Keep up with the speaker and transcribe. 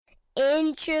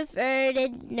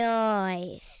introverted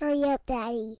noise. Hurry up,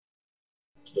 Daddy.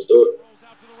 Let's do it. Rolls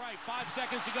out to the right. 5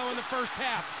 seconds to go in the first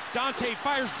half. Dante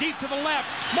fires deep to the left.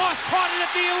 Moss caught it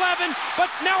at the 11, but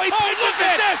now he pitches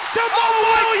it to Mo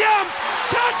Williams.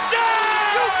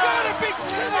 Touchdown! You gotta be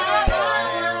kidding me!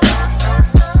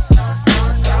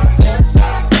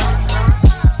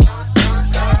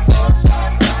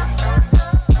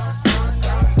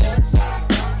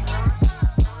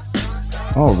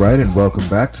 All right, and welcome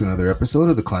back to another episode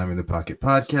of the Climbing the Pocket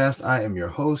podcast. I am your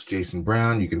host, Jason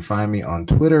Brown. You can find me on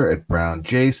Twitter at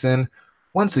BrownJason.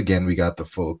 Once again, we got the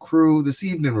full crew. This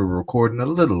evening, we're recording a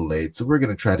little late, so we're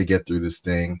going to try to get through this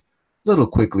thing a little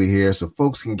quickly here so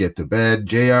folks can get to bed.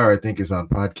 JR, I think, is on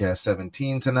podcast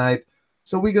 17 tonight,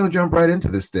 so we're going to jump right into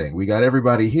this thing. We got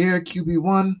everybody here.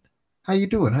 QB1, how you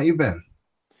doing? How you been?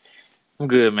 I'm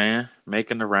good, man.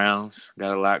 Making the rounds.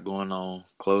 Got a lot going on.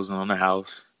 Closing on the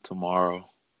house tomorrow.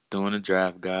 Doing a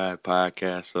draft guide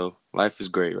podcast. So life is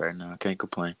great right now. Can't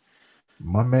complain.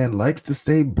 My man likes to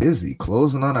stay busy.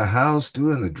 Closing on a house,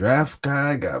 doing the draft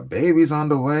guide, got babies on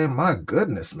the way. My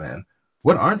goodness, man.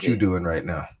 What aren't you doing right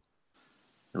now?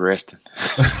 Resting.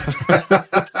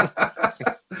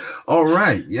 All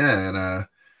right. Yeah. And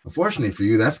unfortunately for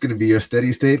you, that's going to be your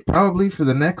steady state probably for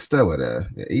the next,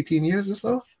 18 years or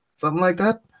so? Something like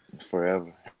that?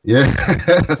 Forever. Yeah,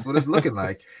 that's what it's looking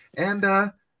like. And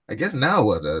I guess now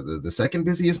the second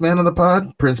busiest man on the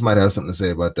pod? Prince might have something to say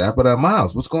about that. But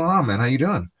Miles, what's going on, man? How you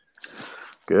doing?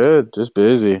 Good. Just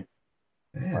busy.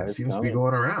 Yeah, it seems to be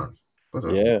going around.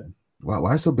 Yeah.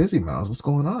 Why so busy, Miles? What's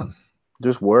going on?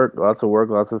 Just work. Lots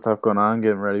of stuff going on,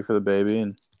 getting ready for the baby.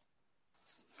 And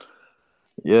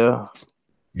yeah.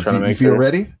 You feel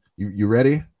ready? You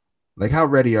ready? Like, how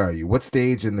ready are you? What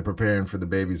stage in the preparing for the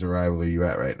baby's arrival are you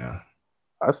at right now?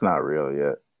 That's not real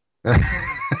yet.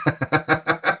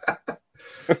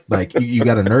 Like, you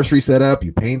got a nursery set up,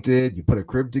 you painted, you put a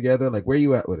crib together. Like, where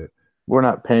you at with it? We're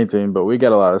not painting, but we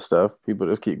got a lot of stuff. People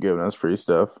just keep giving us free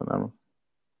stuff.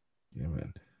 Yeah,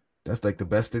 man. That's like the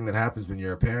best thing that happens when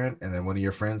you're a parent, and then one of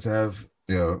your friends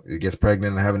it gets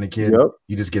pregnant and having a kid. Yep.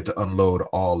 You just get to unload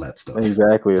all that stuff.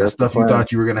 Exactly. That stuff you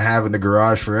thought you were going to have in the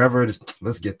garage forever. Just,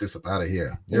 let's get this up out of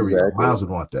here. Here we go. Miles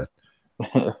would want that.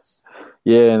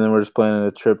 Yeah, and then we're just planning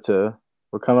a trip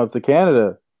we're coming up to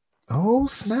Canada. Oh,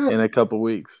 snap. In a couple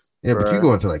weeks. Yeah, but you're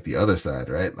going to like the other side,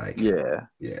 right? Like, yeah.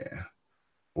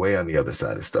 Way on the other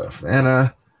side of stuff. And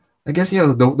I guess,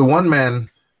 the one man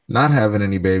not having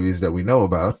any babies that we know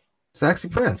about, Saxy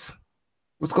Prince.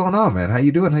 What's going on, man? How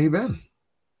you doing? How you been?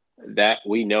 That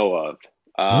we know of.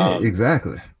 Yeah,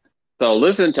 exactly. So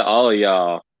listen to all of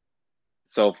y'all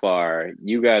so far.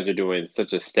 You guys are doing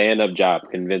such a stand-up job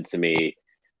convincing me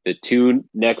the two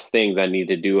next things I need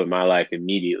to do in my life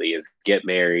immediately is get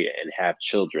married and have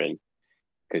children,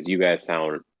 because you guys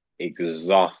sound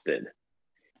exhausted.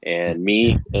 And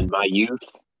me in my youth,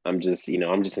 I'm just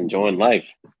enjoying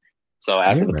life. So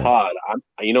after the pod,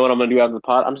 you know what I'm going to do after the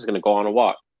pod? I'm just going to go on a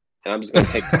walk, and I'm just going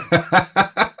to take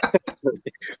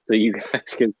so you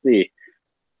guys can see.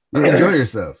 Enjoy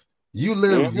yourself. You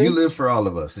live for all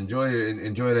of us. Enjoy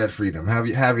that freedom.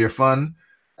 Have your fun.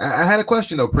 I had a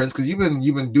question though, Prince, because you've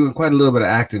been doing quite a little bit of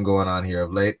acting going on here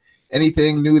of late.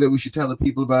 Anything new that we should tell the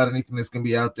people about? Anything that's going to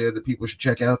be out there that people should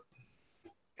check out?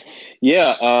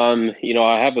 Yeah,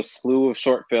 I have a slew of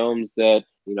short films that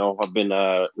I've been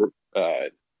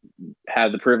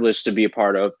have the privilege to be a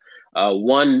part of.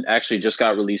 One actually just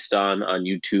got released on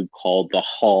YouTube called The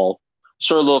Hall.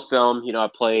 Short little film. I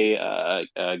play a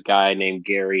guy named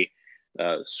Gary.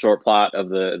 Short plot of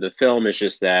the film is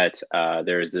just that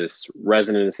there's this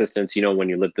resident assistants. When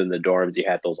you lived in the dorms, you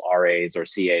had those RAs or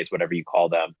CAs, whatever you call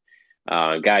them.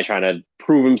 Guy trying to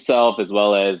prove himself, as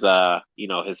well as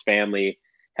his family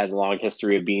has a long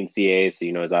history of being CAs. So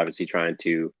he's obviously trying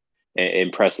to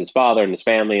impress his father and his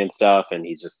family and stuff. And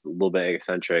he's just a little bit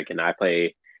eccentric. And I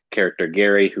play character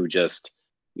Gary, who just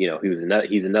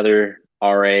he's another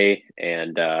RA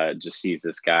and just sees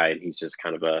this guy, and he's just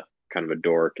kind of a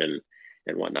dork and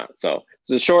whatnot. So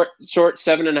it's a short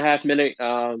 7.5 minute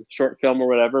short film or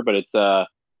whatever, but it's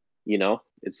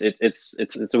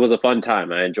it was a fun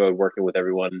time. I enjoyed working with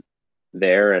everyone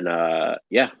there, and I'll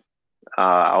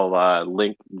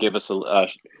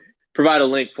provide a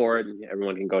link for it, and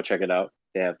everyone can go check it out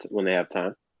when they have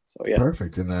time. So yeah,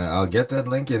 perfect. And I'll get that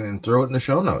link and throw it in the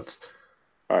show notes.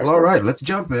 All right, let's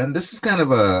jump in. This is kind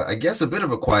of a bit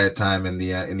of a quiet time in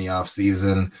the off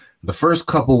season. The first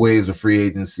couple waves of free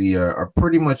agency are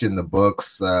pretty much in the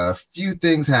books. A few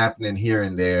things happening here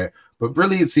and there, but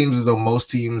really it seems as though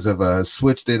most teams have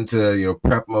switched into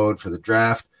prep mode for the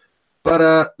draft.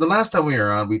 But the last time we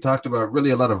were on, we talked about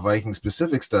really a lot of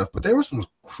Viking-specific stuff, but there was some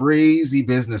crazy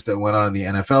business that went on in the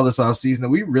NFL this offseason that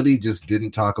we really just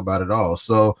didn't talk about at all.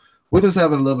 So with us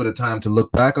having a little bit of time to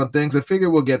look back on things, I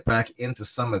figure we'll get back into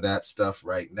some of that stuff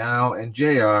right now. And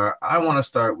JR, I want to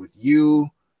start with you,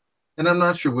 and I'm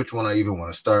not sure which one I even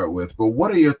want to start with, but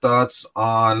what are your thoughts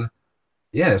on,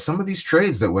 some of these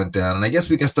trades that went down? And I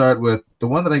guess we can start with the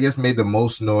one that I guess made the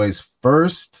most noise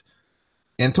first,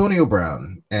 Antonio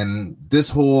Brown, and this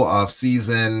whole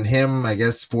offseason, him, I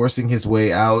guess, forcing his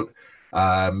way out,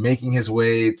 making his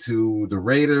way to the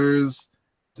Raiders,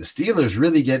 the Steelers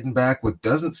really getting back what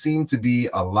doesn't seem to be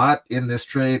a lot in this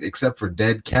trade except for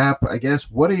dead cap, I guess.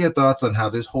 What are your thoughts on how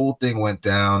this whole thing went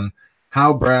down,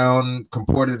 how Brown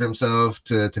comported himself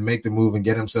to make the move and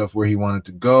get himself where he wanted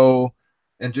to go,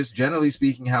 and just generally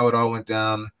speaking, how it all went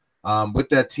down with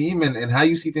that team and how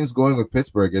you see things going with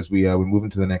Pittsburgh as we move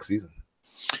into the next season?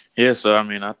 Yeah, so,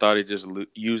 I thought he just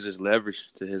uses leverage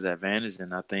to his advantage,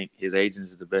 and I think his agent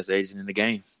is the best agent in the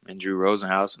game, and Drew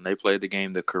Rosenhaus, and they played the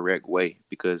game the correct way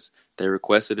because they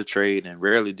requested a trade, and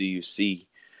rarely do you see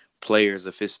players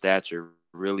of his stature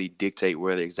really dictate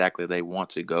where exactly they want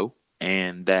to go,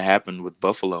 and that happened with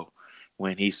Buffalo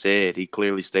when he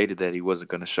clearly stated that he wasn't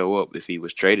going to show up if he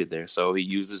was traded there, so he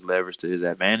used his leverage to his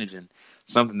advantage, and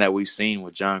something that we've seen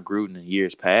with John Gruden in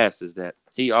years past is that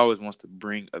he always wants to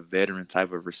bring a veteran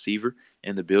type of receiver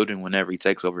in the building whenever he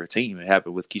takes over a team. It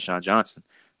happened with Keyshawn Johnson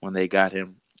when they got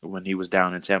him when he was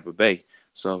down in Tampa Bay.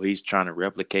 So he's trying to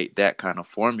replicate that kind of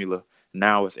formula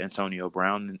now with Antonio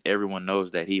Brown, and everyone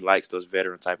knows that he likes those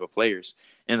veteran type of players.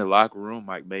 In the locker room,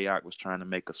 Mike Mayock was trying to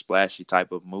make a splashy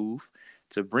type of move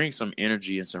to bring some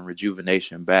energy and some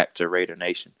rejuvenation back to Raider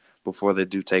Nation before they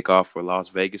do take off for Las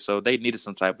Vegas. So they needed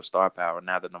some type of star power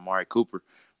now that Amari Cooper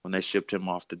when they shipped him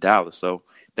off to Dallas. So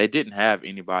they didn't have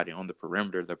anybody on the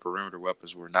perimeter. The perimeter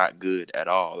weapons were not good at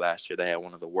all last year. They had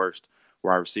one of the worst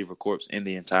wide receiver corps in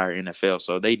the entire NFL.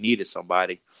 So they needed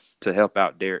somebody to help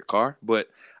out Derek Carr. But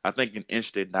I think an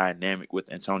interesting dynamic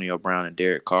with Antonio Brown and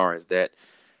Derek Carr is that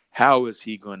how is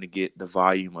he going to get the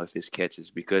volume of his catches?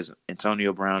 Because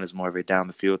Antonio Brown is more of a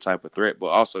down-the-field type of threat, but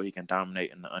also he can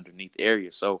dominate in the underneath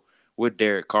area. So with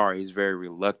Derek Carr, he's very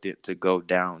reluctant to go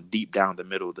down, deep down the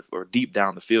middle, or deep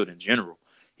down the field in general.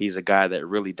 He's a guy that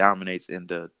really dominates in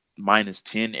the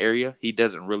 -10 area. He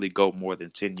doesn't really go more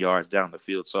than 10 yards down the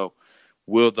field. So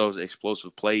will those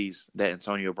explosive plays that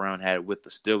Antonio Brown had with the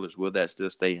Steelers, will that still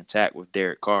stay intact with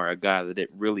Derek Carr, a guy that it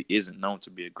really isn't known to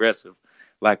be aggressive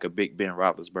like a Big Ben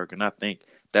Roethlisberger? And I think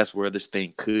that's where this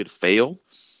thing could fail.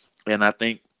 And I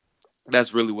think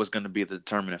that's really what's going to be the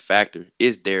determining factor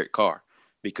is Derek Carr.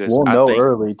 Because we'll know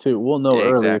early, too. We'll know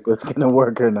early if it's going to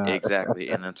work or not. Exactly.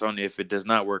 And Antonio, if it does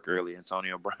not work early,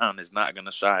 Antonio Brown is not going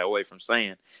to shy away from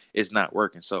saying it's not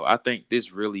working. So I think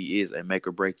this really is a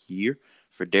make-or-break year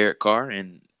for Derek Carr.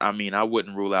 And, I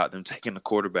wouldn't rule out them taking a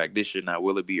quarterback this year. Now,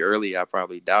 will it be early? I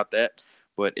probably doubt that.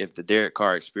 But if the Derek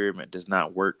Carr experiment does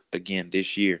not work again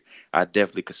this year, I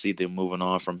definitely could see them moving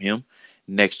on from him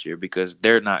next year because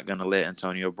they're not going to let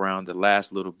Antonio Brown, the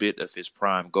last little bit of his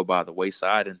prime, go by the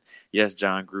wayside. And yes,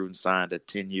 John Gruden signed a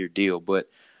 10-year deal, but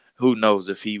who knows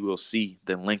if he will see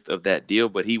the length of that deal,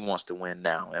 but he wants to win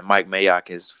now. And Mike Mayock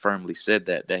has firmly said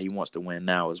that he wants to win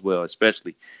now as well,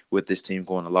 especially with this team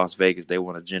going to Las Vegas. They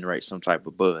want to generate some type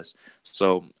of buzz.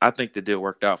 So I think the deal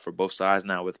worked out for both sides.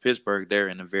 Now with Pittsburgh, they're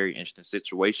in a very interesting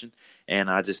situation. And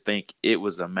I just think it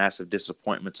was a massive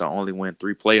disappointment to only win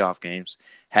 3 playoff games,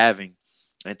 having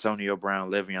Antonio Brown,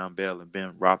 Le'Veon Bell, and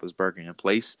Ben Roethlisberger in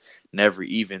place, never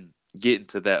even getting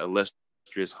to that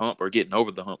illustrious hump or getting over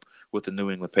the hump with the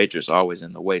New England Patriots always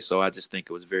in the way. So I just think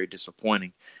it was very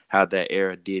disappointing how that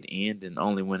era did end, and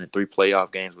only winning 3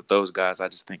 playoff games with those guys. I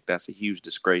just think that's a huge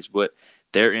disgrace. But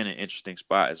they're in an interesting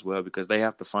spot as well because they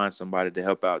have to find somebody to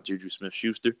help out Juju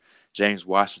Smith-Schuster. James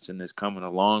Washington is coming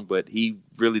along, but he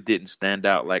really didn't stand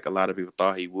out like a lot of people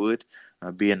thought he would,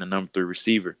 being the number 3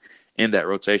 receiver in that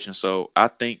rotation. So I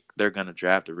think they're going to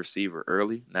draft a receiver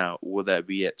early. Now, will that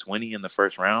be at 20 in the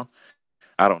first round?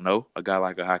 I don't know. A guy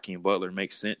like a Hakeem Butler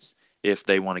makes sense if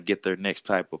they want to get their next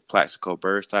type of Plaxico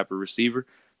Burress type of receiver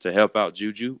to help out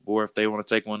Juju, or if they want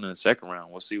to take one in the second round.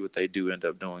 We'll see what they do end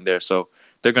up doing there. So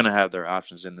they're going to have their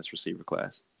options in this receiver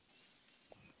class.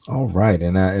 All right.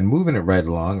 And moving it right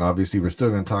along, obviously we're still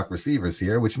going to talk receivers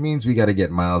here, which means we got to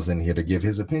get Miles in here to give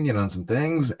his opinion on some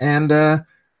things. And,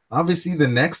 obviously, the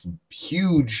next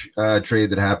huge trade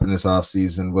that happened this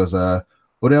offseason was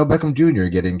Odell Beckham Jr.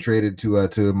 getting traded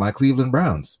to my Cleveland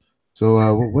Browns.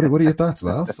 So what are your thoughts,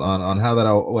 Miles, on how that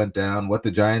all went down, what the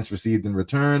Giants received in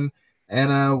return,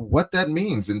 and what that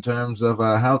means in terms of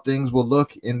how things will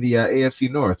look in the AFC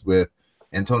North with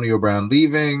Antonio Brown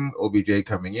leaving, OBJ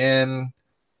coming in.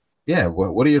 Yeah,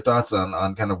 what are your thoughts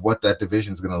on kind of what that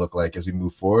division is going to look like as we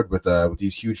move forward with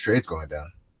these huge trades going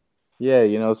down?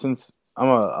 Yeah, since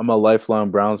I'm a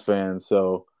lifelong Browns fan,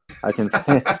 so I can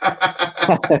say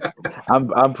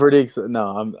I'm pretty excited.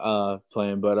 No, I'm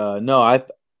playing, but no,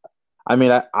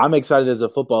 I'm excited as a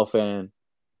football fan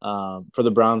for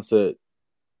the Browns to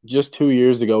just 2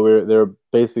 years ago they're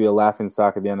basically a laughing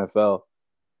stock of the NFL,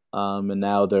 and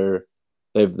now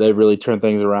they've really turned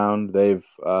things around. They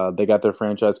got their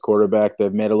franchise quarterback.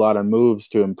 They've made a lot of moves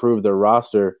to improve their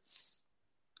roster,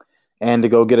 and to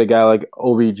go get a guy like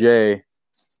OBJ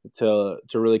to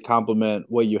really complement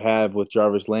what you have with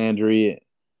Jarvis Landry,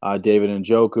 David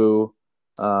Njoku.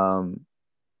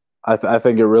 I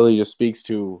think it really just speaks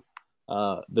to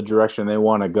the direction they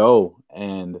want to go,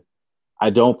 and I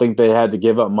don't think they had to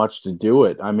give up much to do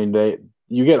it. I mean,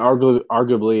 you get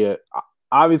arguably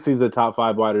obviously he's a top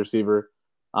 5 wide receiver.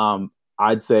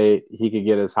 I'd say he could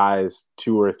get as high as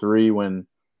 2 or 3 when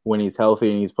he's healthy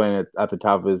and he's playing at the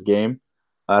top of his game.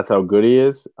 That's how good he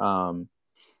is.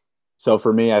 So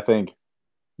for me, I think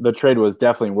the trade was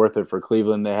definitely worth it for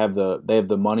Cleveland. They have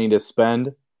the money to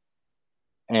spend,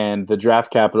 and the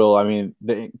draft capital. I mean,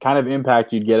 the kind of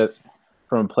impact you'd get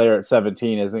from a player at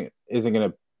 17 isn't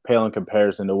going to pale in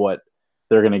comparison to what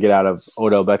they're going to get out of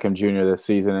Odell Beckham Jr. this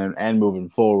season and moving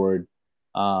forward.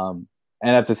 And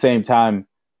at the same time,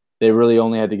 they really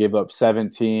only had to give up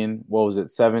 17. What was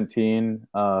it? 17,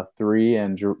 3,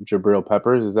 and Jabril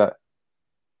Peppers. Is that?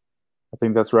 I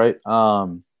think that's right.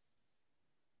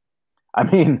 I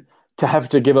mean, to have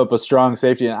to give up a strong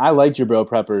safety, and I like Jabril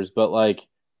Peppers, but like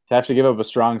to have to give up a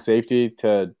strong safety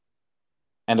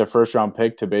and a first round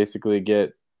pick to basically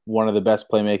get one of the best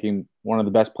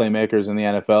playmakers in the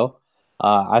NFL.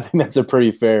 I think that's a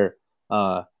pretty fair,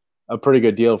 a pretty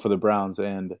good deal for the Browns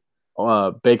and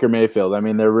Baker Mayfield. I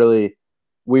mean,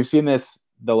 we've seen this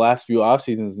the last few off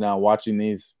seasons now, watching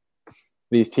these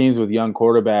teams with young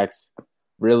quarterbacks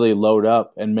really load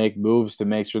up and make moves to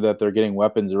make sure that they're getting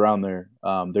weapons around their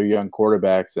young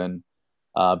quarterbacks. And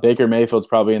Baker Mayfield's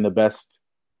probably in the best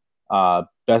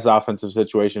offensive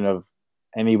situation of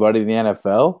anybody in the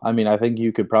NFL. I mean, I think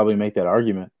you could probably make that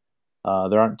argument.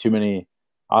 There aren't too many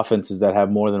offenses that have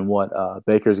more than what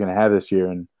Baker's going to have this year.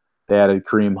 And they added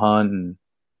Kareem Hunt, and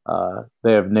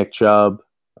they have Nick Chubb.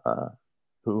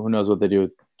 Who knows what they do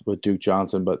with Duke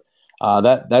Johnson, but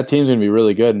that team's going to be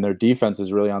really good, and their defense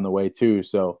is really on the way too.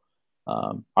 So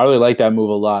I really like that move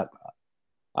a lot.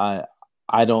 I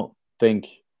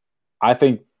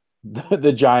think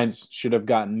the Giants should have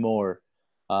gotten more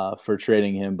for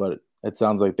trading him, but it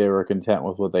sounds like they were content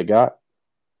with what they got.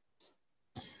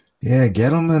 Yeah,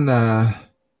 Gettleman.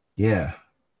 Yeah,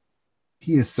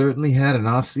 he has certainly had an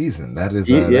off season. That is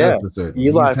for certain.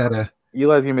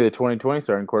 Eli's gonna be the 2020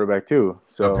 starting quarterback too.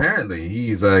 So apparently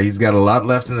he's got a lot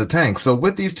left in the tank. So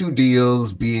with these 2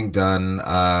 deals being done,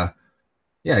 I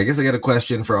guess I got a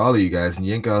question for all of you guys. And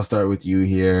Yinka, I'll start with you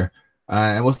here.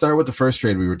 And we'll start with the first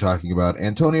trade we were talking about.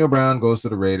 Antonio Brown goes to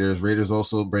the Raiders. Raiders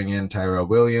also bring in Tyrell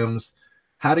Williams.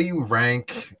 How do you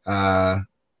rank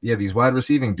these wide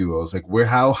receiving duos? Like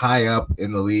how high up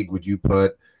in the league would you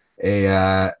put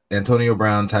a Antonio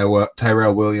Brown,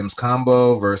 Tyrell Williams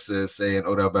combo versus, say, an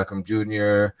Odell Beckham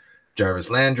Jr., Jarvis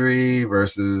Landry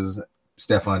versus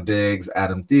Stephon Diggs,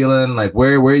 Adam Thielen? Like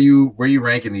where are you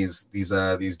ranking these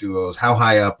duos? How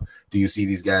high up do you see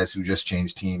these guys who just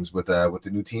changed teams with the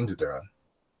new teams that they're on?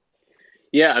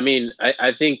 Yeah, I mean,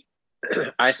 I think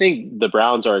the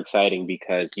Browns are exciting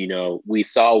because, we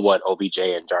saw what OBJ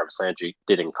and Jarvis Landry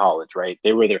did in college, right?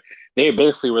 They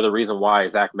basically were the reason why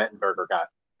Zach Mettenberger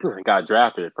got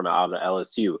drafted from out of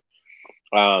LSU.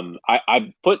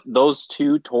 I put those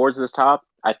 2 towards the top.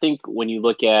 I think when you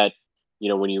look at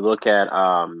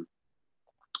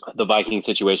the Viking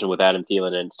situation with Adam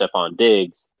Thielen and Stephon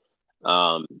Diggs,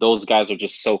 those guys are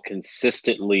just so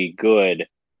consistently good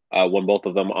when both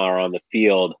of them are on the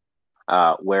field.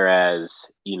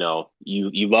 Whereas, you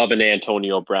love an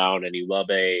Antonio Brown and you love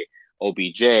a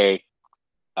OBJ,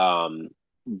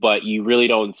 but you really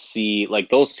don't see,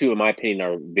 like, those 2, in my opinion,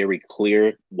 are very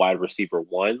clear wide receiver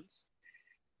ones.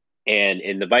 And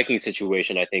in the Viking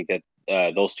situation, I think that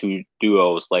those 2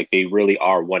 duos, like, they really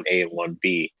are 1A and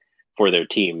 1B for their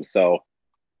team. So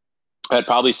I'd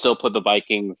probably still put the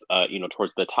Vikings,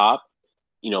 towards the top,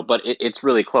 but it's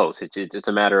really close. It's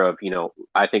a matter of,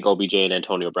 I think OBJ and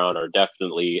Antonio Brown are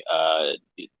definitely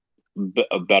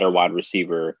a better wide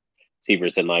receivers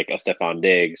than like a Stephon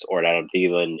Diggs or an Adam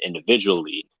Thielen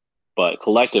individually, but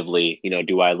collectively,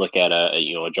 do I look at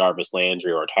a Jarvis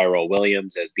Landry or a Tyrell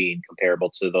Williams as being comparable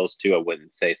to those 2? I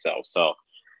wouldn't say so. So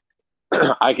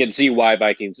I can see why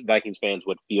Vikings fans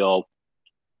would feel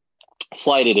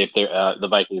slighted if the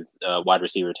Vikings wide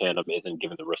receiver tandem isn't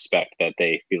given the respect that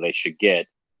they feel they should get.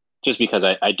 Just because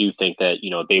I do think that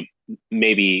they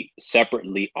maybe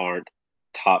separately aren't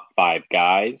top 5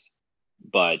 guys,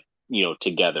 but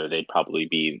together they'd probably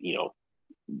be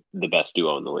the best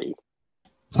duo in the league.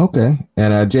 Okay,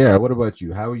 and JR, what about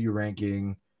you? How are you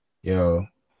ranking?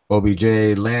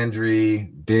 OBJ,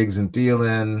 Landry, Diggs, and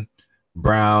Thielen,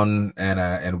 Brown,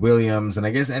 and Williams, and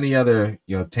I guess any other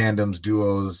tandems,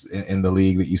 duos in the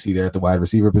league that you see there at the wide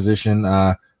receiver position.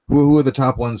 Who are the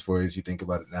top ones for you as you think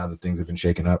about it now that things have been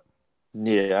shaken up?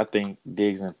 Yeah, I think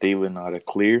Diggs and Thielen are the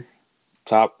clear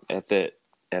top at the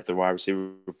wide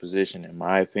receiver position, in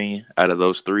my opinion, out of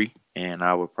those 3. And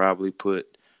I would probably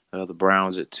put the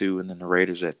Browns at 2 and then the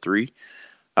Raiders at 3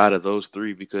 out of those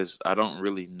 3, because I don't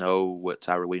really know what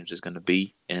Tyrell Williams is going to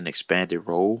be in an expanded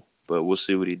role, but we'll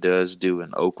see what he does do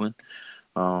in Oakland.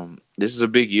 This is a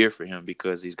big year for him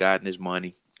because he's gotten his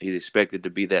money. He's expected to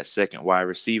be that second wide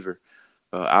receiver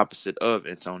opposite of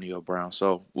Antonio Brown.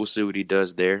 So we'll see what he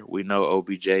does there. We know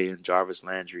OBJ and Jarvis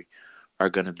Landry are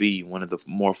going to be one of the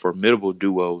more formidable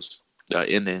duos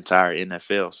in the entire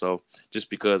NFL. So just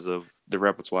because of the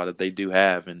repertoire that they do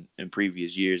have in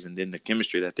previous years, and then the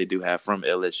chemistry that they do have from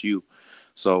LSU.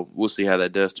 So we'll see how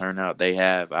that does turn out. They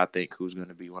have, I think, who's going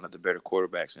to be one of the better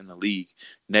quarterbacks in the league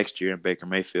next year in Baker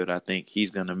Mayfield. I think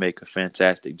he's going to make a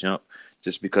fantastic jump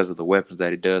just because of the weapons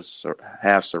that he does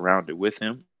have surrounded with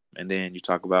him. And then you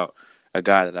talk about a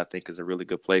guy that I think is a really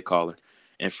good play caller,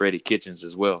 and Freddie Kitchens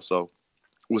as well. So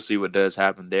we'll see what does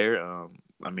happen there.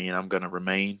 I'm going to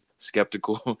remain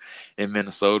skeptical in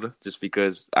Minnesota just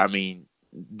because,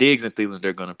 Diggs and Thielen,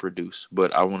 they're going to produce.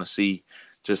 But I want to see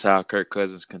just how Kirk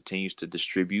Cousins continues to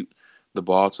distribute the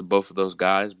ball to both of those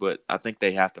guys. But I think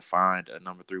they have to find a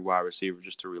number 3 wide receiver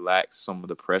just to relax some of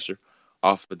the pressure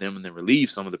off of them and then relieve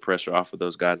some of the pressure off of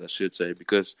those guys, I should say,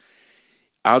 because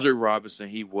Aldrick Robinson,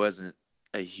 he wasn't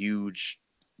a huge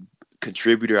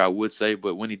contributor, I would say,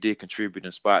 but when he did contribute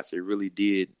in spots, it really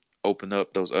did open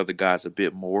up those other guys a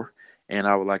bit more. And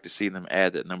I would like to see them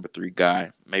add that number 3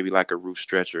 guy, maybe like a Ruth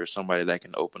Stretcher or somebody that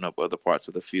can open up other parts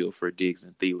of the field for Diggs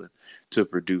and Thielen to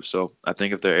produce. So I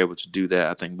think if they're able to do that,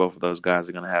 I think both of those guys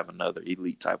are going to have another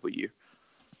elite type of year.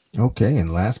 Okay,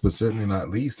 and last but certainly not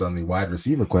least on the wide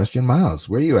receiver question, Miles,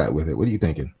 where are you at with it? What are you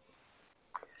thinking?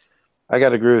 I got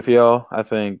to agree with y'all. I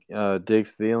think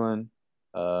Diggs, Thielen,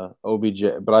 OBJ,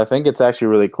 but I think it's actually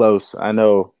really close. I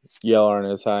know y'all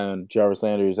aren't as high on Jarvis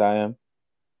Landry as I am,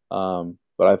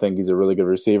 but I think he's a really good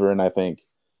receiver, and I think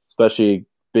especially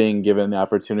being given the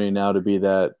opportunity now to be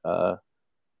that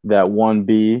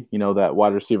 1B, that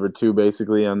wide receiver 2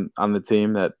 basically on the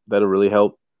team, that'll really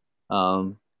help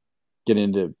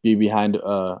getting to be behind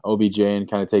OBJ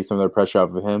and kind of take some of the pressure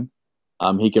off of him.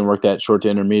 He can work that short to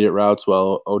intermediate routes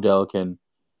while Odell can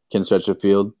stretch the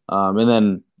field. And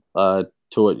then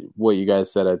to what you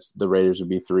guys said, the Raiders would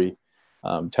be 3.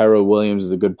 Tyrell Williams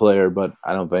is a good player, but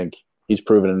I don't think he's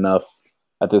proven enough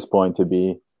at this point to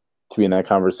be in that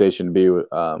conversation, to be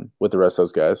with the rest of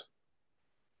those guys.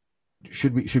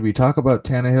 Should we talk about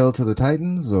Tannehill to the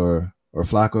Titans or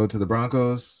Flacco to the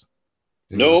Broncos?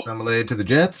 Nope. Assembly to the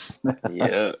Jets?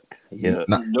 Yeah.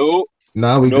 Nope.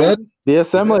 No, we good? The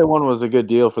Assembly one was a good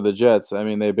deal for the Jets.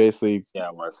 They basically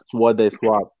it was. What they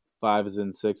swapped 5s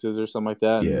and 6s or something like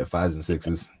that. Yeah, 5s and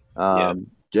 6s.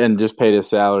 And just paid his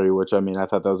salary, which I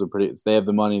thought that was they have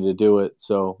the money to do it,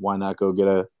 so why not go get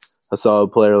a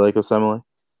solid player like Assembly?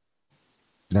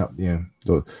 No, yeah,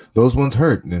 those ones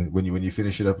hurt. And when you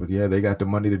finish it up with they got the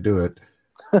money to do it.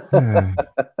 But at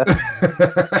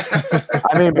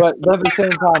the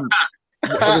same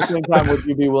time, would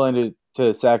you be willing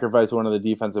to sacrifice one of the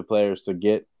defensive players to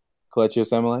get Kelechi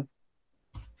Assembly?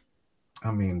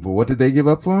 But what did they give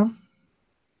up for him?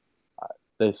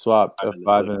 They swapped a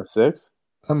 5 and a 6.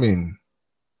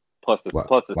 Plus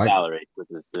the salary. But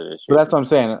that's what I'm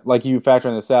saying. Like, you factor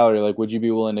in the salary. Like, would you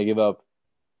be willing to give up,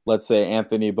 let's say,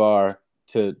 Anthony Barr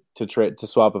to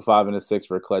swap a 5 and a 6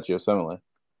 for Kelechi Assembly?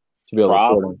 To be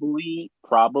able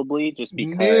probably just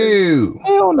because. No.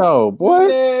 Hell no, boy.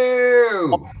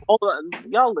 No. Hold on,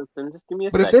 y'all listen. Just give me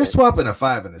a second. But if they're swapping a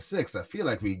 5 and a 6, I feel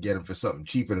like we get him for something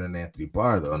cheaper than Anthony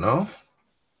Barr, though. No.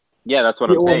 Yeah, that's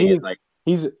what I'm saying.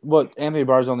 Anthony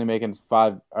Barr's only making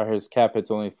 5, or his cap hit's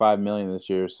only $5 million this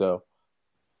year, so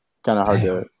kind of hard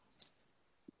to.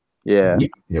 Yeah.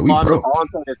 Yeah, we broke. All I'm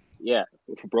saying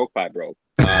is, broke by broke.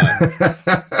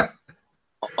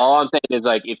 All I'm saying is,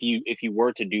 like, if you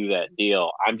were to do that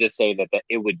deal, I'm just saying that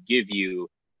it would give you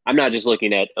I'm not just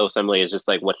looking at Osemele as just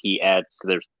like what he adds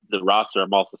to the roster.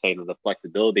 I'm also saying that the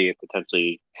flexibility it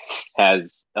potentially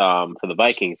has for the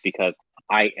Vikings, because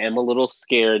I am a little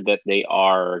scared that they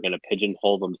are going to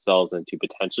pigeonhole themselves into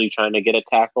potentially trying to get a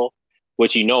tackle,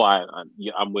 which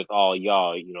I'm with all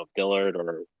y'all. You know, Dillard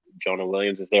or Jonah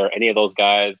Williams is there. Any of those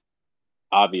guys,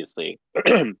 obviously,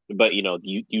 but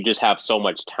you just have so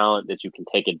much talent that you can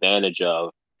take advantage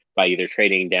of by either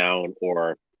trading down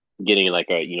or getting like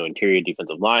a interior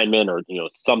defensive lineman or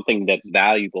something that's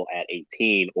valuable at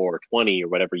 18 or 20 or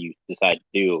whatever you decide to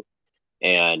do.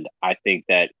 And I think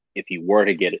that if you were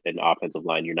to get an offensive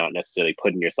line, you're not necessarily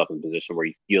putting yourself in a position where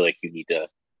you feel like you need to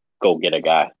go get a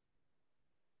guy.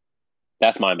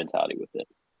 That's my mentality with it.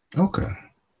 Okay.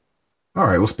 All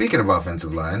right. Well, speaking of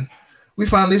offensive line, we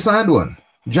finally signed one.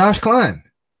 Josh Kline.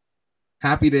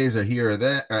 Happy days are here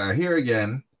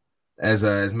again.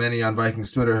 As many on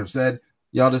Vikings Twitter have said,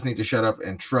 y'all just need to shut up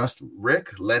and trust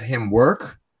Rick. Let him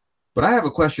work. But I have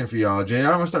a question for y'all. JR, I'm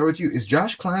going to start with you. Is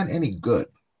Josh Kline any good?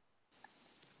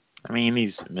 I mean,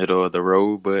 he's middle of the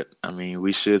road, but I mean,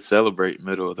 we should celebrate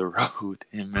middle of the road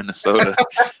in Minnesota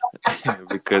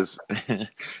because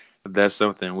that's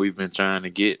something we've been trying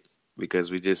to get, because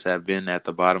we just have been at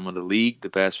the bottom of the league the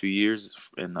past few years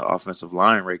in the offensive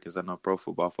line rate, because I know Pro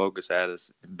Football Focus had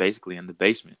us basically in the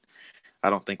basement. I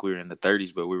don't think we were in the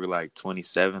 30s, but we were like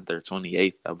 27th or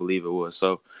 28th, I believe it was.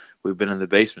 So we've been in the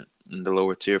basement, in the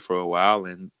lower tier for a while.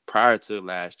 And prior to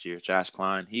last year, Josh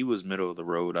Kline, he was middle of the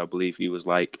road. I believe he was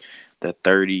like the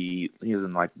 30. He was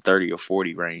in like the 30 or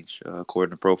 40 range,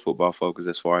 according to Pro Football Focus,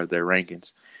 as far as their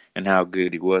rankings and how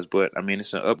good he was. But, I mean,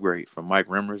 it's an upgrade from Mike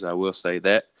Remmers. I will say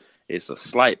that. It's a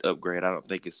slight upgrade. I don't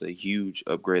think it's a huge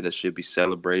upgrade that should be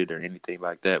celebrated or anything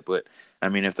like that. But, I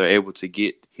mean, if they're able to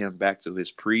get him back to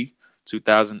his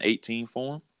 2018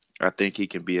 form, I think he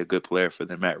can be a good player for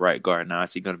them at right guard. Now,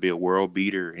 is he going to be a world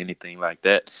beater or anything like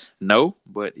that? No,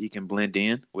 but he can blend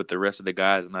in with the rest of the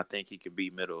guys, and I think he can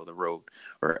be middle of the road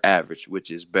or average,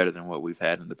 which is better than what we've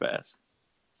had in the past.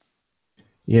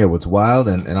 Yeah, what's wild,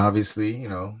 and obviously,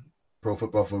 Pro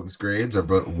Football Focus grades are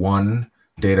but one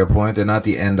data point. They're not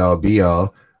the end-all,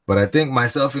 be-all. But I think,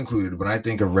 myself included, when I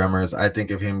think of Remmers, I think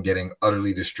of him getting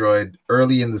utterly destroyed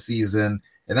early in the season.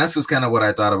 And that's just kind of what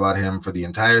I thought about him for the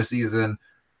entire season.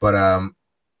 But,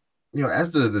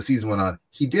 as the season went on,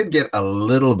 he did get a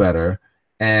little better.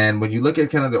 And when you look at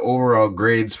kind of the overall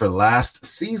grades for last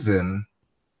season,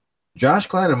 Josh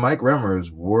Kline and Mike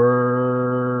Remmers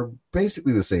were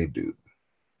basically the same dude.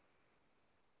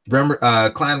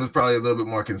 Kline was probably a little bit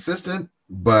more consistent,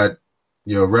 but,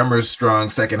 Remmers' strong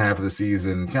second half of the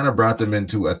season kind of brought them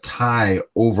into a tie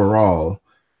overall,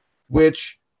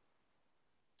 which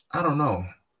I don't know.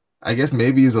 I guess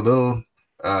maybe is a little,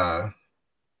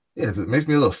 it makes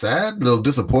me a little sad, a little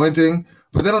disappointing.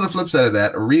 But then on the flip side of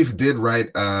that, Arif did write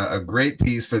a great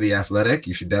piece for The Athletic.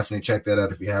 You should definitely check that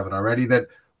out if you haven't already. That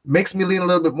makes me lean a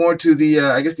little bit more to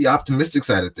the optimistic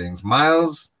side of things.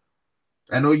 Miles,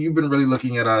 I know you've been really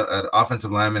looking at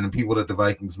offensive linemen and people that the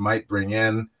Vikings might bring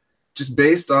in. Just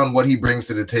based on what he brings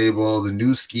to the table, the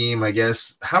new scheme, I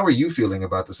guess, how are you feeling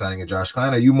about the signing of Josh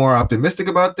Kline? Are you more optimistic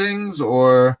about things,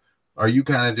 or are you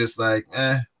kind of just like,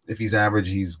 if he's average,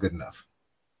 he's good enough?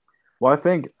 Well, I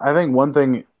think one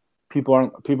thing people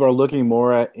are looking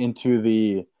more into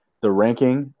the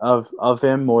ranking of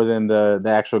him more than the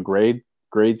actual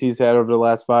grades he's had over the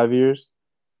last 5 years.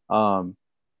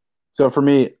 So for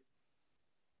me,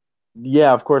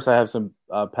 yeah, of course I have some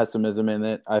pessimism in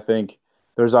it. I think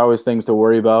there's always things to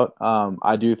worry about.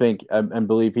 I do think and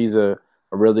believe he's a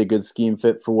really good scheme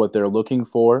fit for what they're looking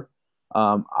for.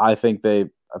 I think they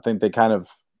kind of,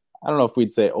 I don't know if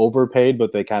we'd say overpaid,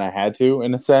 but they kind of had to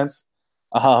in a sense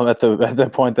at the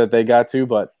point that they got to.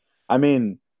 But I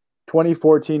mean,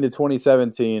 2014 to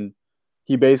 2017,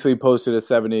 he basically posted a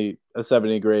 70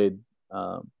 grade,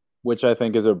 which I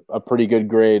think is a pretty good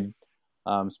grade.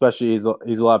 Especially he's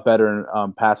a lot better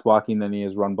in pass blocking than he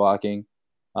is run blocking.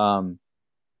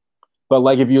 But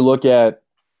like if you look at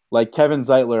like Kevin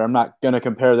Zeitler, I'm not going to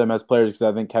compare them as players because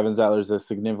I think Kevin Zeitler is a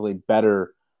significantly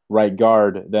better right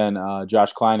guard than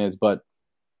Josh Kline is. But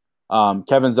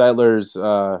Kevin Zeitler's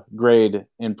grade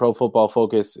in Pro Football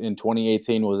Focus in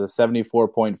 2018 was a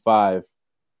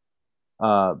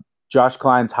 74.5. Josh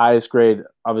Kline's highest grade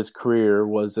of his career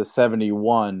was a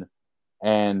 71,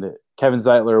 and Kevin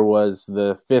Zeitler was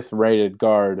the 5th rated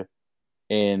guard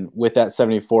with that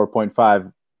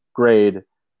 74.5 grade.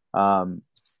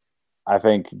 I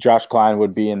think Josh Kline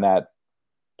would be in that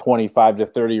 25 to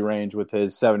 30 range with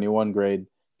his 71 grade.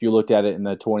 If you looked at it in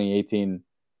the 2018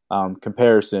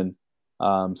 comparison,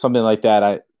 something like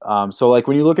that. So like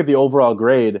when you look at the overall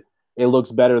grade, it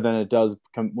looks better than it does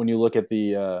when you look at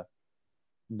the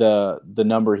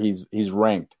number he's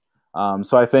ranked.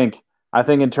 So I think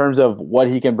in terms of what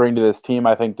he can bring to this team,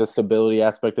 I think the stability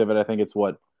aspect of it, I think it's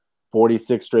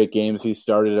 46 straight games he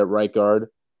started at right guard.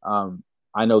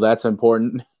 I know that's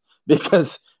important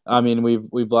because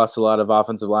we've lost a lot of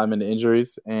offensive linemen to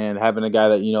injuries, and having a guy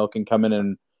that can come in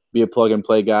and be a plug and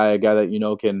play guy, a guy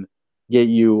that can get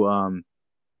you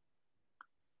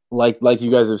like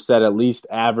you guys have said, at least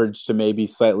average to maybe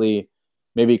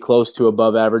close to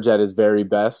above average at his very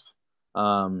best.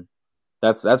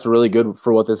 That's really good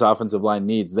for what this offensive line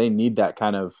needs. They need that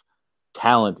kind of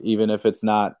talent, even if it's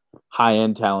not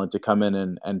high-end talent, to come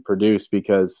in and produce,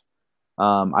 because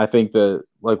I think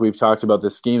like we've talked about, the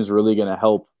scheme's really going to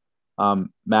help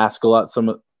mask some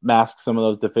of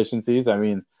those deficiencies.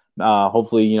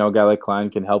 Hopefully, a guy like Klein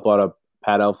can help out a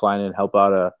Pat Elflein and help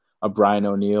out a Brian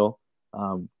O'Neill,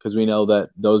 because we know that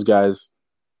those guys,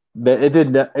 it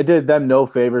did them no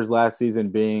favors last season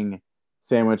being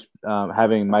sandwiched,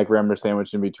 having Mike Remmer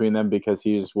sandwiched in between them, because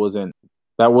he just wasn't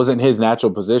his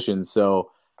natural position.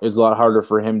 So it was a lot harder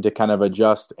for him to kind of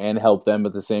adjust and help them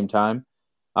at the same time.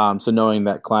 So knowing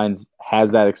that Klein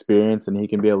has that experience and he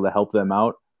can be able to help them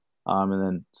out,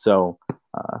 I'm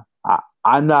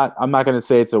not going to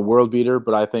say it's a world beater,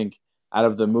 but I think out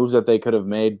of the moves that they could have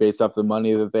made based off the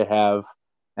money that they have,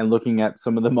 and looking at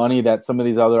some of the money that some of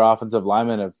these other offensive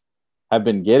linemen have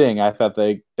been getting, I thought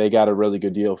they got a really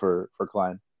good deal for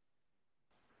Klein.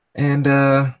 And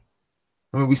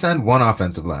we signed one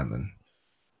offensive lineman.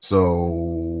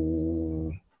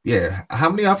 So yeah, how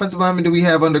many offensive linemen do we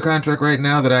have under contract right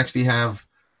now that actually have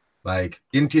like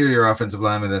interior offensive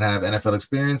linemen that have NFL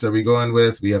experience? Are we going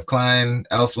with, we have Klein,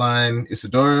 Elflein,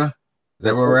 Isadora? Is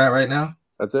that where we're at right now?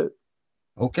 That's it.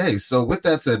 Okay, so with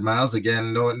that said, Miles,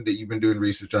 again, knowing that you've been doing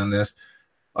research on this,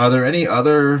 are there any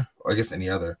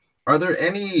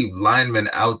linemen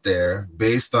out there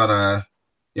based on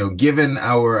given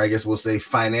our, I guess we'll say,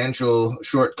 financial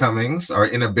shortcomings, our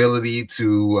inability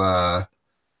to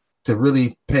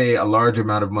really pay a large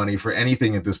amount of money for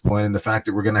anything at this point, and the fact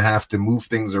that we're going to have to move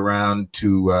things around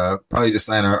to probably just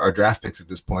sign our draft picks at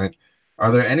this point,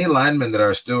 are there any linemen that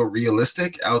are still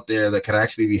realistic out there that could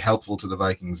actually be helpful to the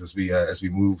Vikings as we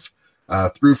move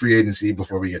through free agency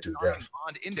before we get to the draft?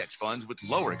 Bond index funds with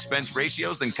lower expense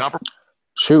ratios than comparable.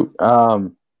 Shoot.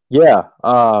 Looking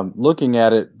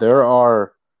at it, there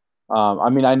are.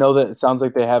 I know that it sounds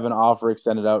like they have an offer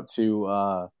extended out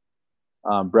to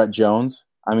Brett Jones.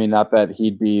 Not that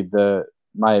he'd be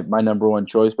my number one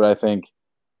choice, but I think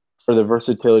for the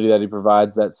versatility that he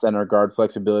provides, that center guard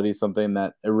flexibility is something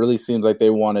that it really seems like they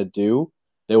want to do.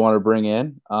 They want to bring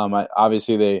in.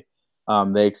 Obviously, they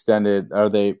extended, or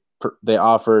they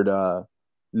offered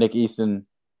Nick Easton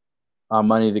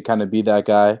money to kind of be that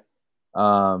guy.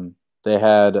 They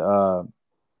had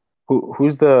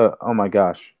who's the, oh my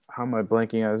gosh, how am I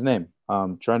blanking on his name?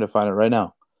 I'm trying to find it right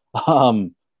now.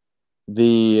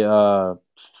 The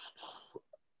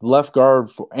left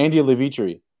guard for Andy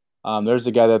Levitri. There's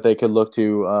a guy that they could look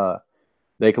to.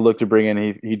 They could look to bring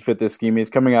in. He'd fit this scheme. He's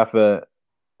coming off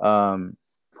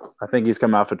I think he's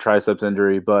coming off a triceps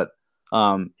injury, but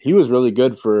he was really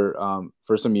good for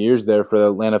some years there for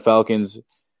the Atlanta Falcons.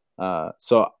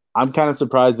 So I'm kind of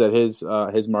surprised that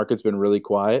his market's been really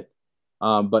quiet.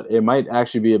 But it might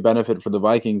actually be a benefit for the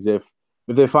Vikings if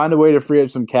they find a way to free up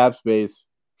some cap space.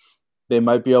 They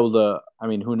might be able to.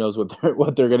 Who knows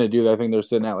what they're going to do? I think they're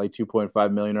sitting at like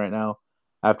 $2.5 million right now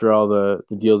after all the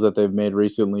deals that they've made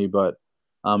recently. But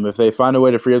if they find a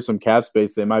way to free up some cap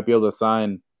space, they might be able to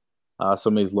sign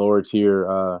some of these lower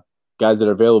tier guys that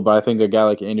are available. But I think a guy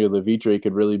like Andrew Levitri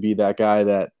could really be that guy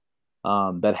that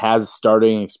has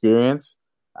starting experience,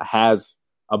 has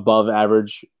above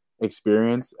average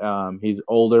experience. He's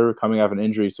older, coming off an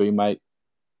injury, so you might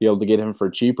be able to get him for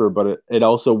cheaper. But it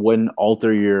also wouldn't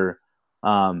alter your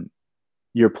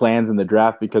plans in the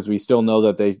draft, because we still know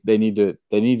that they need to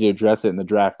address it in the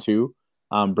draft too.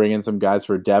 Bring in some guys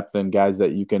for depth and guys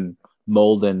that you can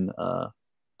mold and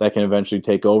that can eventually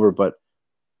take over. But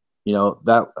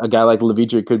that a guy like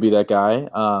Levitri could be that guy.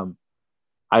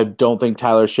 I don't think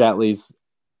Tyler Shatley's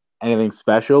anything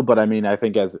special, but I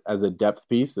think as a depth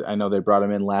piece, I know they brought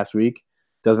him in last week.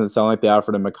 Doesn't sound like they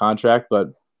offered him a contract, but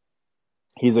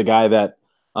he's a guy that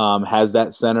has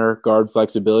that center guard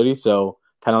flexibility. So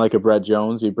kind of like a Brett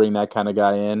Jones, you bring that kind of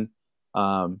guy in.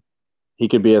 He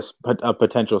could be a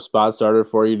potential spot starter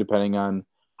for you depending on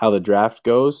how the draft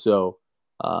goes. So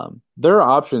there are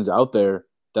options out there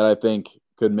that I think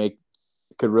could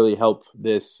really help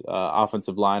this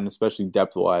offensive line, especially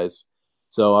depth wise.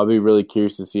 So I'll be really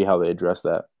curious to see how they address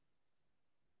that,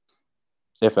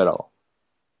 if at all.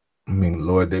 I mean,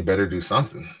 Lord, they better do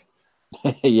something.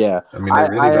 Yeah. I mean, they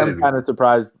really I better am kind do. of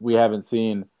surprised we haven't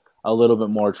seen a little bit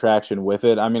more traction with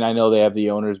it. I mean, I know they have the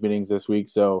owners meetings this week,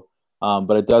 so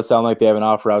but it does sound like they have an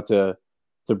offer out to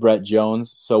Brett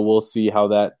Jones. So we'll see how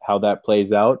that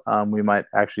plays out. We might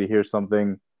actually hear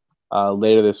something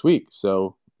later this week.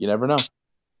 So you never know.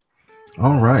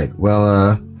 All right.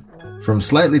 Well, from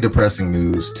slightly depressing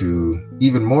news to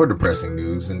even more depressing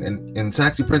news, and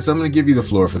Saxy Prince, I'm going to give you the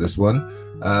floor for this one.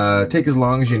 Take as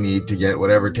long as you need to get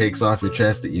whatever takes off your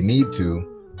chest that you need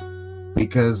to,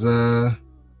 because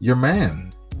your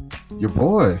man, your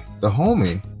boy, the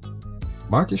homie,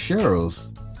 Marcus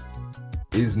Sherrills,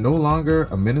 is no longer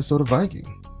a Minnesota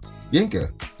Viking.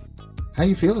 Yinka, how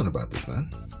you feeling about this, man?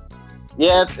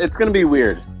 Yeah, it's going to be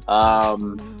weird. I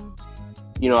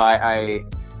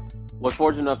was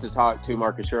fortunate enough to talk to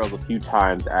Marcus Sherrills a few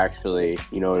times, actually,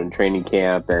 in training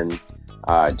camp and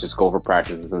just go over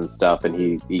practices and stuff.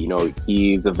 And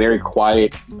he's a very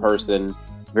quiet person,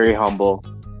 very humble.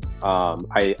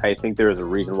 I think there is a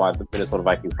reason why the Minnesota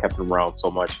Vikings kept him around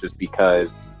so much, just because,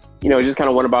 he just kind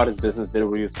of went about his business, did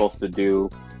what he was supposed to do.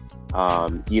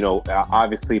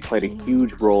 Obviously played a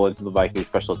huge role into the Vikings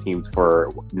special teams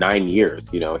for 9 years.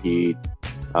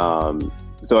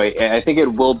 So I think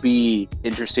it will be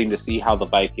interesting to see how the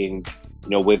Vikings,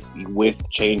 with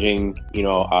changing,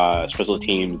 special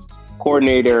teams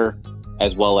coordinator,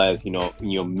 as well as,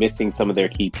 missing some of their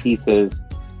key pieces,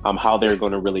 how they're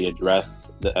going to really address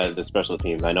the special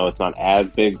teams. I know it's not as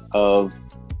big of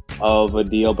a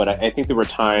deal, but I think there were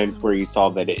times where you saw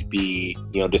that it'd be,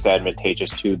 disadvantageous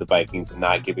to the Vikings and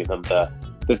not giving them the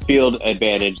field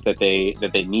advantage that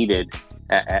they needed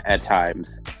at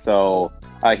times. So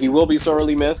he will be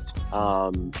sorely missed. He's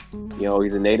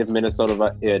a native Minnesotan.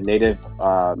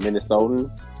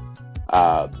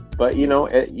 But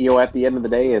at the end of the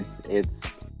day,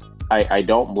 I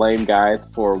don't blame guys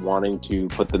for wanting to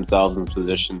put themselves in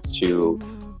positions to,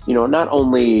 not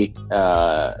only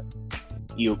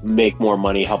make more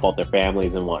money, help out their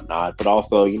families and whatnot, but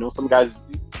also, some guys,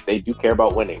 they do care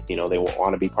about winning. They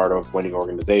want to be part of winning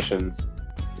organizations.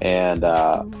 And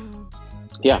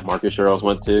Marcus Sherrills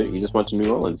just went to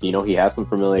New Orleans. He has some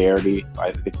familiarity,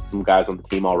 I think, some guys on the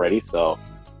team already. So,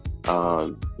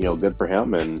 good for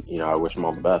him. And, I wish him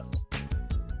all the best.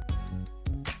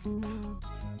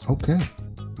 Okay.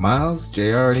 Miles,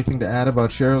 JR, anything to add about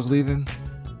Sherrills leaving?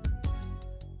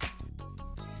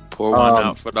 Pour one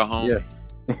out for the home.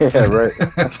 Yeah, right.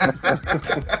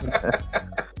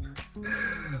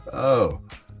 Oh,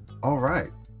 all right.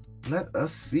 Let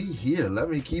us see here. Let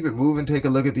me keep it moving, take a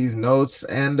look at these notes.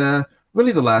 And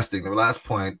really the last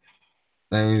point,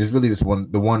 I mean, it's really just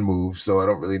the one move, so I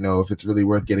don't really know if it's really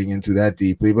worth getting into that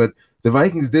deeply. But the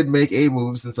Vikings did make a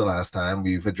move since the last time.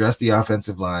 We've addressed the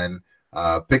offensive line,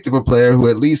 picked up a player who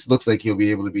at least looks like he'll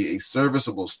be able to be a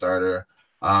serviceable starter,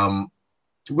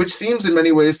 which seems in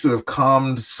many ways to have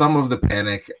calmed some of the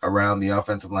panic around the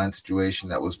offensive line situation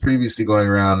that was previously going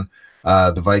around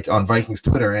on Vikings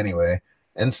Twitter anyway.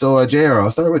 And so, JR,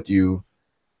 I'll start with you.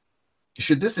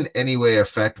 Should this in any way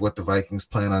affect what the Vikings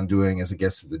plan on doing as it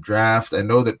gets to the draft? I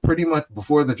know that pretty much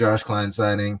before the Josh Kline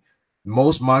signing,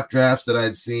 most mock drafts that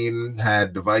I'd seen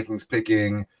had the Vikings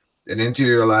picking an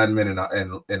interior lineman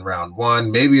in round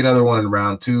one, maybe another one in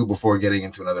round two before getting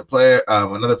into another player,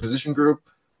 another position group.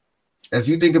 As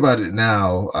you think about it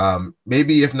now,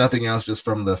 maybe if nothing else, just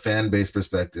from the fan base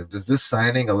perspective, does this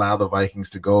signing allow the Vikings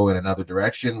to go in another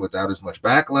direction without as much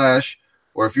backlash?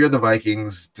 Or if you're the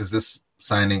Vikings, does this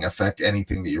signing affect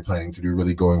anything that you're planning to do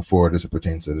really going forward as it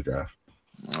pertains to the draft?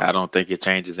 I don't think it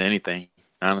changes anything,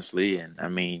 honestly. And I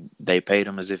mean, they paid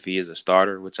him as if he is a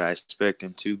starter, which I expect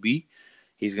him to be.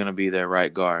 He's going to be their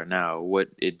right guard. Now, what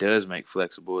it does make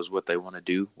flexible is what they want to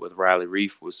do with Riley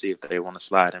Reiff. We'll see if they want to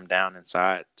slide him down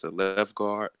inside to left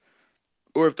guard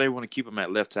or if they want to keep him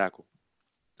at left tackle.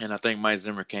 And I think Mike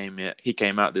Zimmer came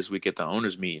out this week at the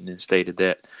owners' meeting and stated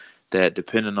that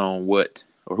depending on what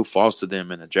or who falls to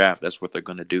them in the draft, that's what they're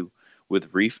going to do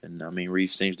with Reiff. And I mean, Reiff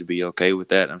seems to be okay with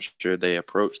that. I'm sure they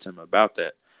approached him about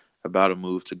that, about a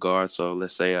move to guard. So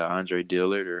let's say Andre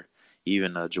Dillard or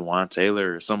even Jawan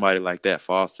Taylor or somebody like that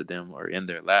falls to them or in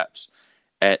their laps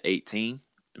at 18,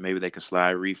 maybe they can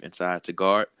slide Reiff inside to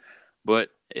guard. But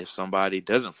if somebody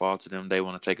doesn't fall to them, they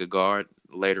want to take a guard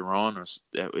later on, or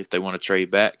if they want to trade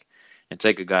back and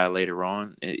take a guy later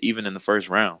on, even in the first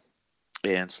round,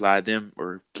 and slide them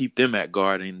or keep them at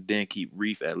guard and then keep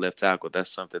Reiff at left tackle. That's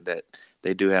something that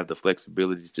they do have the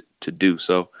flexibility to do.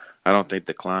 So I don't think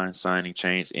the Kline signing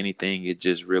changed anything. It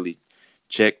just really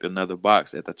checked another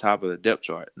box at the top of the depth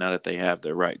chart now that they have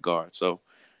the right guard. So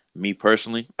me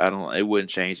personally, it wouldn't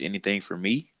change anything for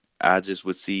me. I just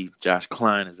would see Josh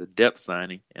Kline as a depth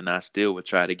signing, and I still would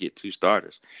try to get 2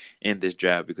 starters in this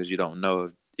draft because you don't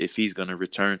know if he's going to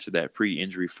return to that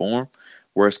pre-injury form.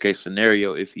 Worst case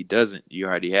scenario, if he doesn't, you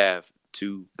already have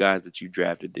 2 guys that you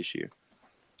drafted this year.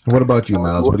 What about you,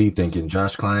 Miles? What are you thinking?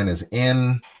 Josh Kline is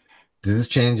in. Does this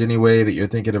change any way that you're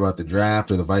thinking about the draft,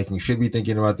 or the Vikings should be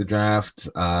thinking about the draft?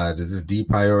 Does this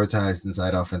deprioritize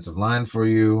inside offensive line for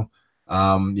you?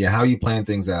 How are you playing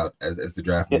things out as the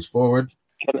draft moves forward?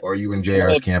 Or are you in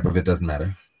JR's camp if it doesn't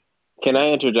matter? Can I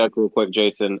interject real quick,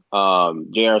 Jason?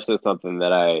 JR said something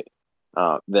that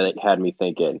it had me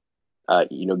thinking.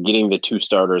 Getting the 2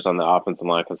 starters on the offensive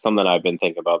line, because something I've been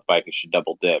thinking about, the Vikings should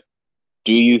double dip.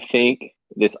 Do you think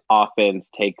this offense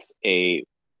takes a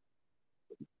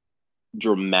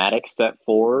dramatic step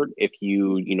forward if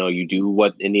you do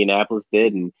what Indianapolis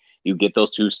did and you get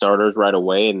those 2 starters right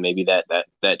away, and maybe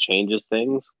that changes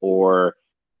things? Or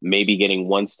maybe getting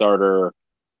 1 starter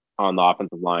on the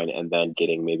offensive line and then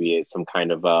getting maybe some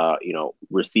kind of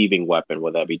receiving weapon,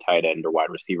 whether that be tight end or wide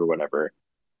receiver, whatever,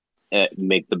 it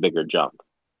makes the bigger jump.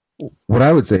 What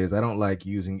I would say is I don't like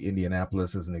using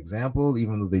Indianapolis as an example,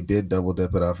 even though they did double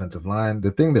dip at offensive line.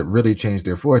 The thing that really changed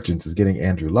their fortunes is getting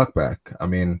Andrew Luck back. I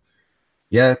mean,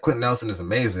 yeah, Quentin Nelson is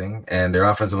amazing, and their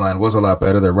offensive line was a lot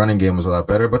better. Their running game was a lot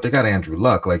better, but they got Andrew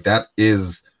Luck. Like, that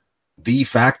is the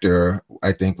factor,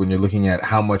 I think, when you're looking at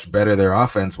how much better their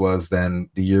offense was than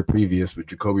the year previous with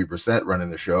Jacoby Brissett running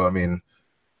the show. I mean,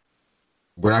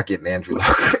 we're not getting Andrew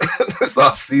Luck this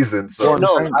offseason. So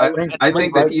I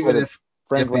think that even if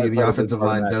the offensive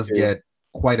line does get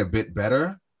quite a bit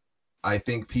better, I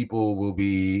think people will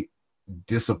be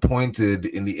disappointed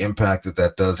in the impact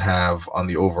that does have on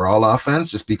the overall offense,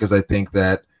 just because I think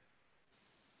that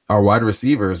our wide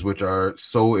receivers, which are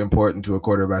so important to a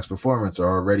quarterback's performance, are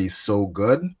already so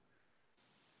good.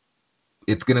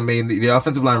 It's going to mean the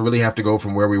offensive line really have to go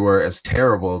from where we were as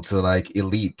terrible to like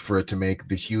elite for it to make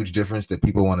the huge difference that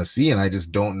people want to see. And I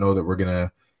just don't know that we're going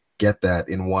to get that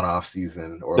in one off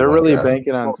season. Or they're really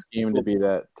banking on scheme to be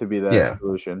that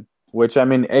solution, which, I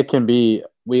mean, it can be,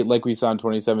 like we saw in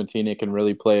 2017, it can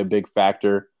really play a big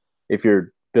factor if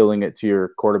you're building it to your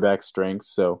quarterback strengths.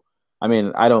 So, I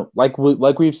mean, I don't like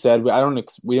we've said,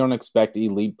 we don't expect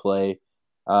elite play.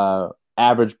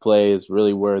 Average play is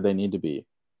really where they need to be.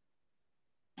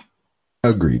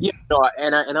 Agreed. Yeah,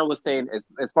 and I was saying,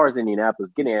 as far as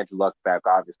Indianapolis, getting Andrew Luck back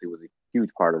obviously was a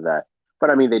huge part of that. But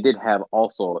I mean, they did have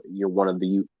also one of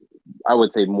the, I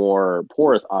would say, more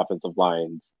porous offensive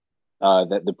lines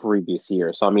that the previous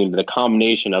year. So I mean, the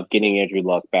combination of getting Andrew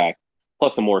Luck back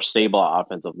plus a more stable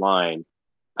offensive line,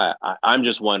 I'm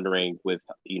just wondering with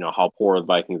how poor the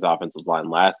Vikings offensive line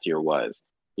last year was.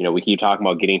 We keep talking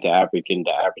about getting to average,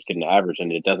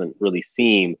 and it doesn't really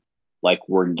seem like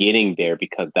we're getting there,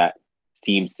 because that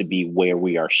seems to be where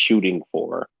we are shooting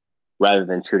for, rather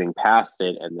than shooting past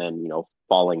it and then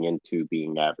falling into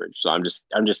being average. So I'm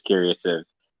just curious if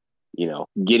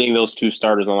getting those 2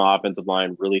 starters on the offensive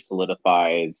line really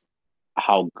solidifies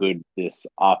how good this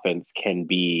offense can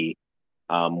be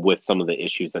with some of the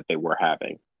issues that they were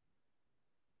having.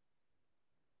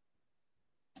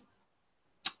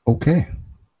 Okay.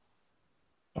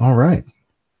 All right.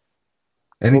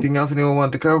 Anything else anyone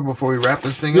want to cover before we wrap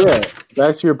this thing up? Yeah,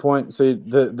 back to your point. So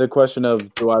the question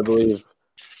of, do I believe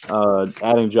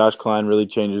adding Josh Kline really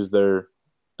changes the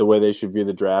way they should view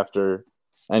the draft or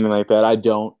anything like that? I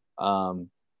don't.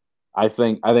 I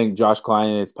think Josh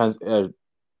Kline is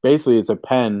basically it's a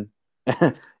pen.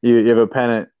 you have a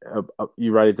pen,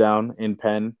 you write it down in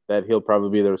pen that he'll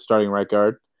probably be their starting right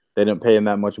guard. They didn't pay him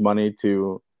that much money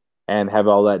and have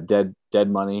all that dead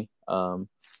money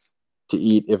to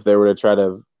eat if they were to try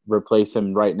to replace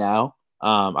him right now.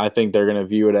 I think they're going to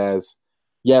view it as,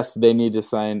 yes, they need to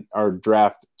sign or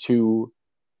draft 2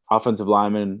 offensive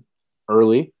linemen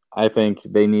early. I think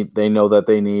they know that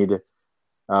they need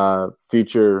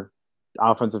future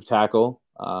offensive tackle.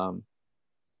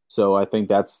 So I think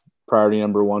that's priority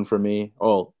number 1 for me.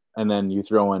 Oh, and then you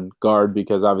throw in guard,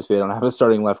 because obviously they don't have a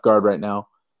starting left guard right now.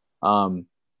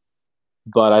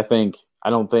 But I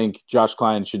don't think Josh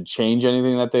Kline should change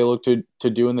anything that they look to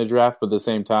do in the draft. But at the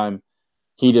same time,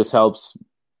 he just helps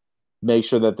make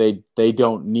sure that they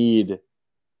don't need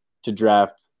to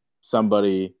draft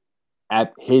somebody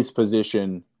at his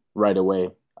position right away.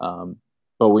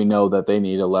 But we know that they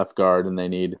need a left guard and they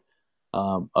need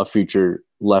a future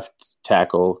left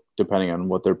tackle, depending on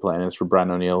what their plan is for Brian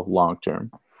O'Neill long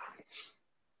term.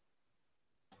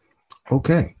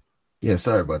 Okay. Yeah,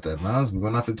 sorry about that, Miles. We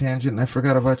went off the tangent and I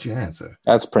forgot about your answer.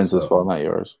 That's Prince's fault, not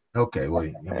yours. Okay, well,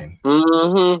 I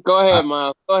mean. Go ahead,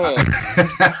 Miles. Go ahead.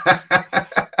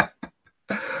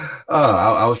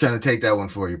 I was trying to take that one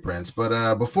for you, Prince.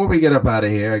 But before we get up out of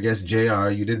here, I guess, JR,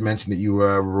 you did mention that you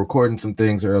were recording some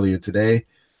things earlier today.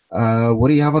 What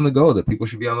do you have on the go that people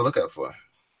should be on the lookout for?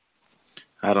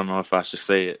 I don't know if I should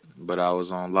say it, but I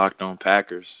was on Locked On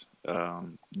Packers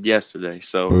yesterday.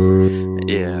 So,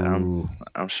 yeah,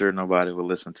 I'm sure nobody will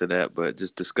listen to that, but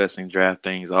just discussing draft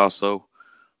things. Also,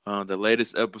 the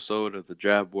latest episode of the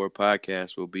Draft Board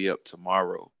podcast will be up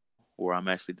tomorrow, where I'm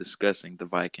actually discussing the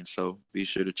Vikings. So be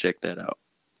sure to check that out.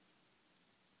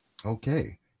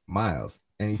 Okay. Miles,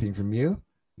 anything from you?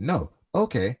 No.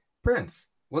 Okay. Prince,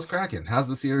 what's cracking? How's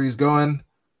the series going?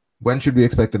 When should we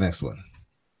expect the next one?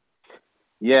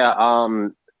 Yeah,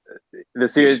 the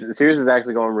series is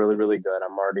actually going really, really good.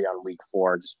 I'm already on week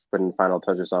 4, just putting final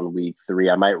touches on week 3.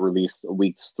 I might release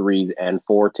weeks 3 and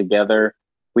 4 together.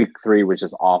 Week 3 was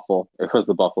just awful. It was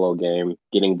the Buffalo game,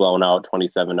 getting blown out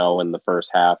 27-0 in the first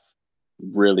half.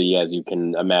 Really, as you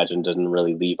can imagine, doesn't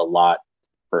really leave a lot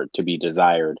for it to be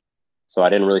desired. So I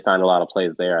didn't really find a lot of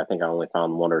plays there. I think I only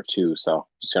found 1 or 2. So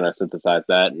just going to synthesize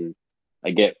that, and I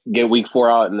get week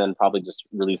 4 out and then probably just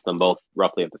release them both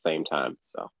roughly at the same time.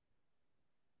 So.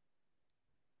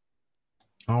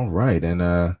 All right.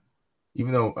 And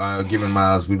even though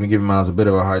we've been giving Miles a bit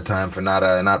of a hard time for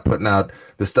not putting out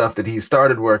the stuff that he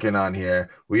started working on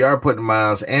here, we are putting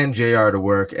Miles and JR to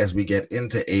work as we get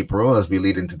into April, as we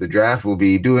lead into the draft. We'll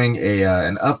be doing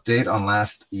an update on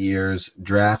last year's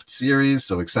draft series.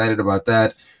 So excited about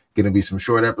that. Going to be some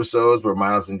short episodes where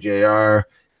Miles and JR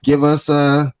give us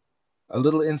a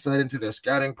little insight into their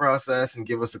scouting process and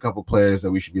give us a couple players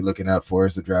that we should be looking out for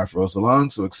as the draft rolls along.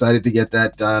 So excited to get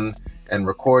that done and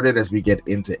recorded as we get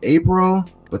into April.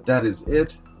 But that is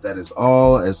it. That is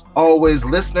all. As always,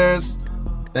 listeners,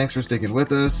 thanks for sticking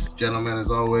with us. Gentlemen,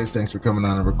 as always, thanks for coming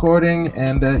on and recording.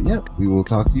 And we will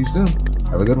talk to you soon.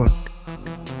 Have a good one.